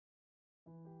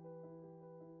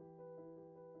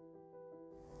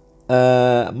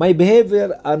My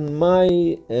behavior and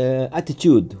my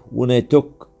attitude when I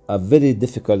took a very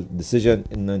difficult decision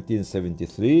in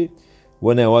 1973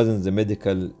 when I was in the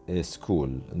medical school,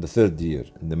 in the third year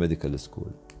in the medical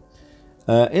school.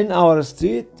 In our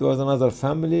street there was another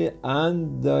family,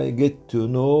 and I get to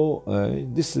know,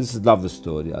 this is a love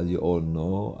story, as you all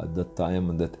know. At that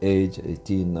time, at that age,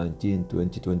 18, 19,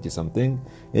 20, 20 something,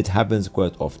 it happens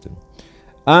quite often.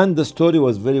 And the story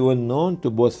was very well known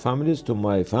to both families, to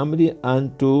my family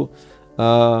and to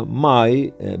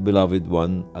my beloved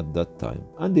one at that time.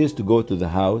 And they used to go to the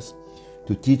house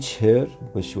to teach her,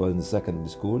 because she was in the secondary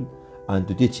school, and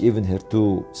to teach even her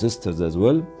two sisters as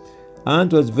well.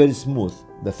 And it was very smooth.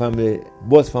 The family,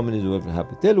 both families were very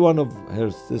happy. Till one of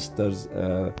her sisters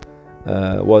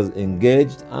was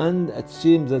engaged, and it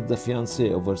seems that the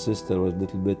fiancé of her sister was a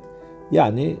little bit,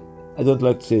 يعني, I don't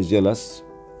like to say jealous,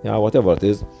 yeah, whatever it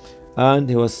is. And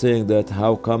he was saying that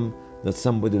how come that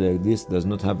somebody like this does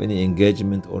not have any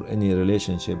engagement or any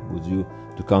relationship with you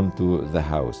to come to the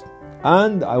house.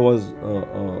 And I was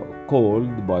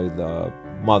called by the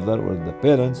mother or the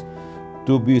parents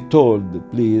to be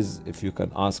told, please, if you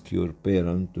can ask your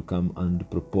parent to come and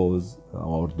propose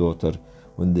our daughter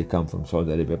when they come from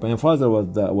Saudi Arabia. My father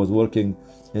was working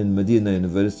in Medina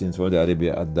University in Saudi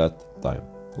Arabia at that time.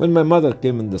 When my mother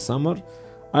came in the summer,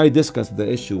 I discussed the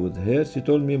issue with her. She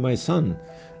told me, my son,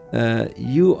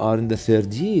 you are in the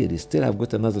third year, you still have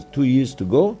got another 2 years to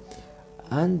go,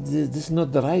 and this is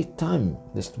not the right time.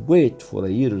 Just wait for a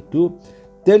year or two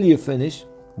till you finish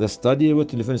the study. What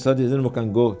till you finish study, then we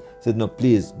can go. I said, no,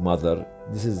 please, mother,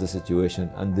 this is the situation,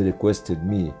 and they requested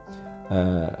me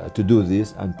to do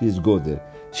this, and please go there.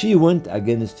 She went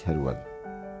against her will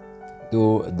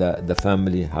to the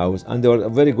family house, and they were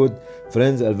very good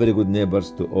friends and very good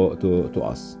neighbors to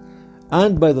us.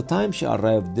 And by the time she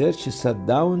arrived there, she sat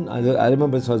down. I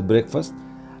remember this was breakfast,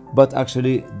 but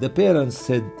actually the parents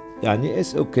said, yani,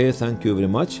 it's okay, thank you very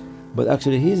much, but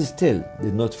actually he still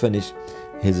did not finish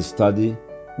his study.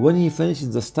 When he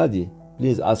finishes the study,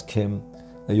 please ask him,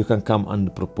 you can come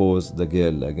and propose the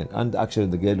girl again. And actually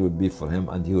the girl will be for him,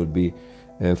 and he will be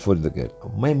for the girl.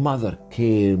 My mother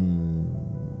came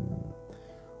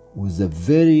with a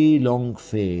very long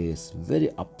face, very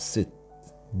upset,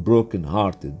 broken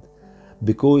hearted,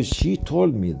 because she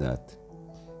told me that,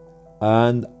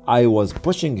 and I was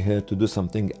pushing her to do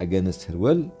something against her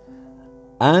will,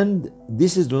 and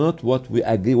this is not what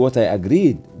I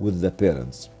agreed with the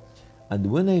parents. And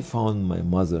when I found my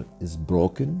mother is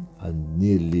broken and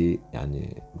nearly,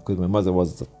 because my mother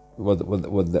was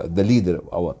the leader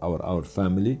of our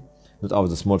family, not our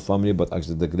small family, but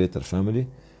actually the greater family.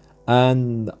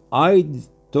 And I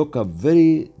took a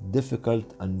very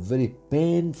difficult and very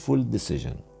painful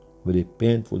decision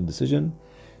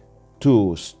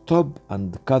to stop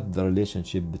and cut the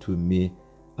relationship between me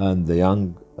and the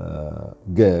young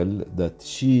girl, that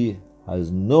she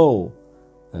has no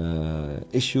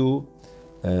issue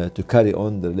to carry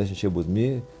on the relationship with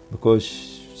me, because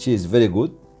she is very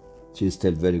good, she is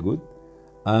still very good,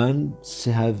 and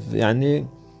she have,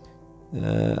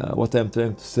 what I'm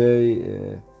trying to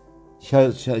say,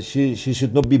 she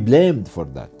should not be blamed for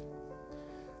that.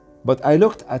 But I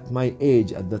looked at my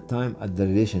age at that time at the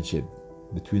relationship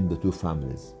between the two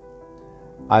families.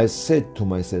 I said to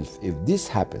myself, if this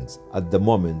happens at the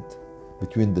moment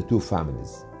between the two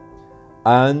families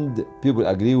and people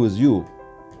agree with you,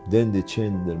 then they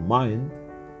change their mind,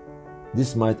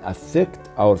 this might affect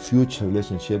our future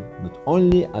relationship, not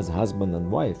only as husband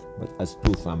and wife, but as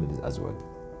two families as well.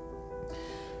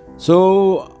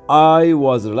 So I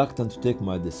was reluctant to take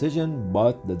my decision,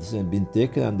 but the decision had been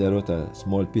taken, and I wrote a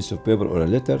small piece of paper or a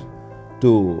letter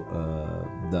to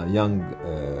the young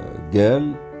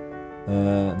girl.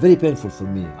 Very painful for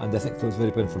me, and I think it was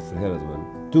very painful for her as well,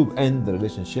 to end the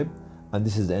relationship, and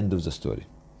this is the end of the story.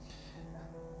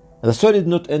 The story did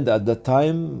not end at that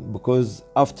time, because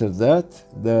after that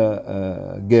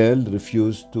the girl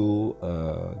refused to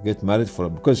get married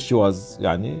because she was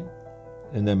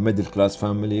in a middle class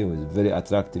family with a very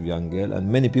attractive young girl, and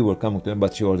many people were coming to her,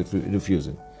 but she was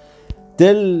refusing.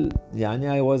 Till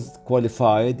I was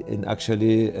qualified in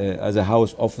actually as a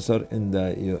house officer in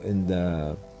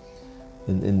the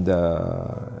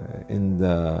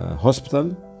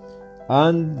hospital,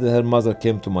 and her mother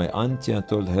came to my auntie and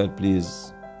told her,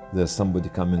 please, there's somebody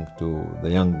coming to the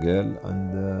young girl,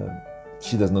 and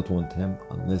she does not want him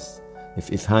unless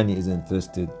if Hani is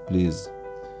interested, please,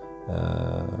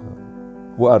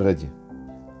 we are ready.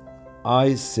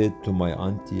 I said to my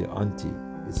auntie,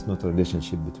 it's not a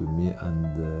relationship between me and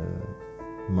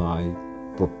my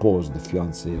proposed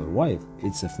fiancé or wife.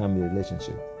 It's a family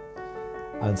relationship,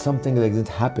 and something like that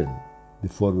happened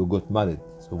before we got married.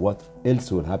 So what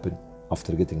else will happen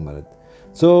after getting married?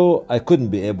 So I couldn't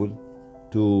be able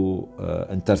to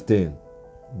entertain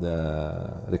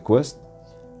the request,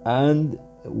 and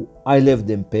I lived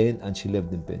in pain and she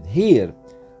lived in pain. Here,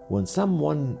 when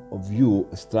someone of you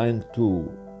is trying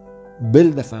to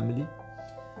build a family,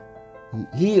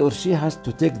 he or she has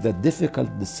to take the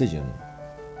difficult decision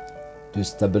to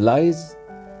stabilize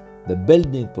the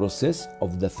building process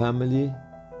of the family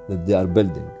that they are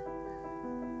building.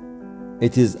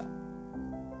 It is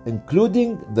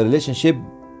including the relationship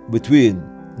between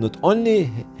not only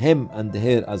him and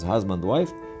her as husband and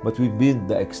wife, but between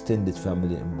the extended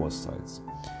family on both sides.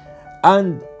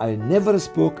 And I never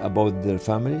spoke about their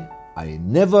family. I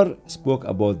never spoke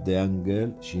about the young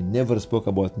girl. She never spoke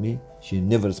about me. She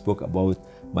never spoke about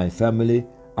my family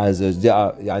as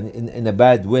in a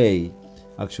bad way,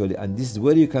 actually. And this is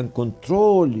where you can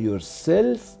control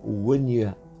yourself when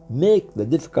you make the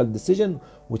difficult decision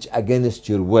which against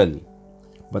your will,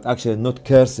 but actually not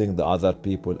cursing the other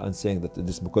people and saying that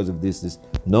this because of this.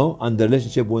 No, and the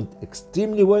relationship went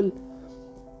extremely well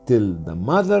till the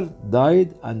mother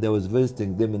died, and I was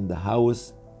visiting them in the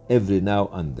house every now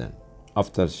and then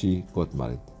after she got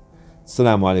married.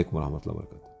 Assalamu alaikum wa rahmatullahi wa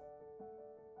barakatuh.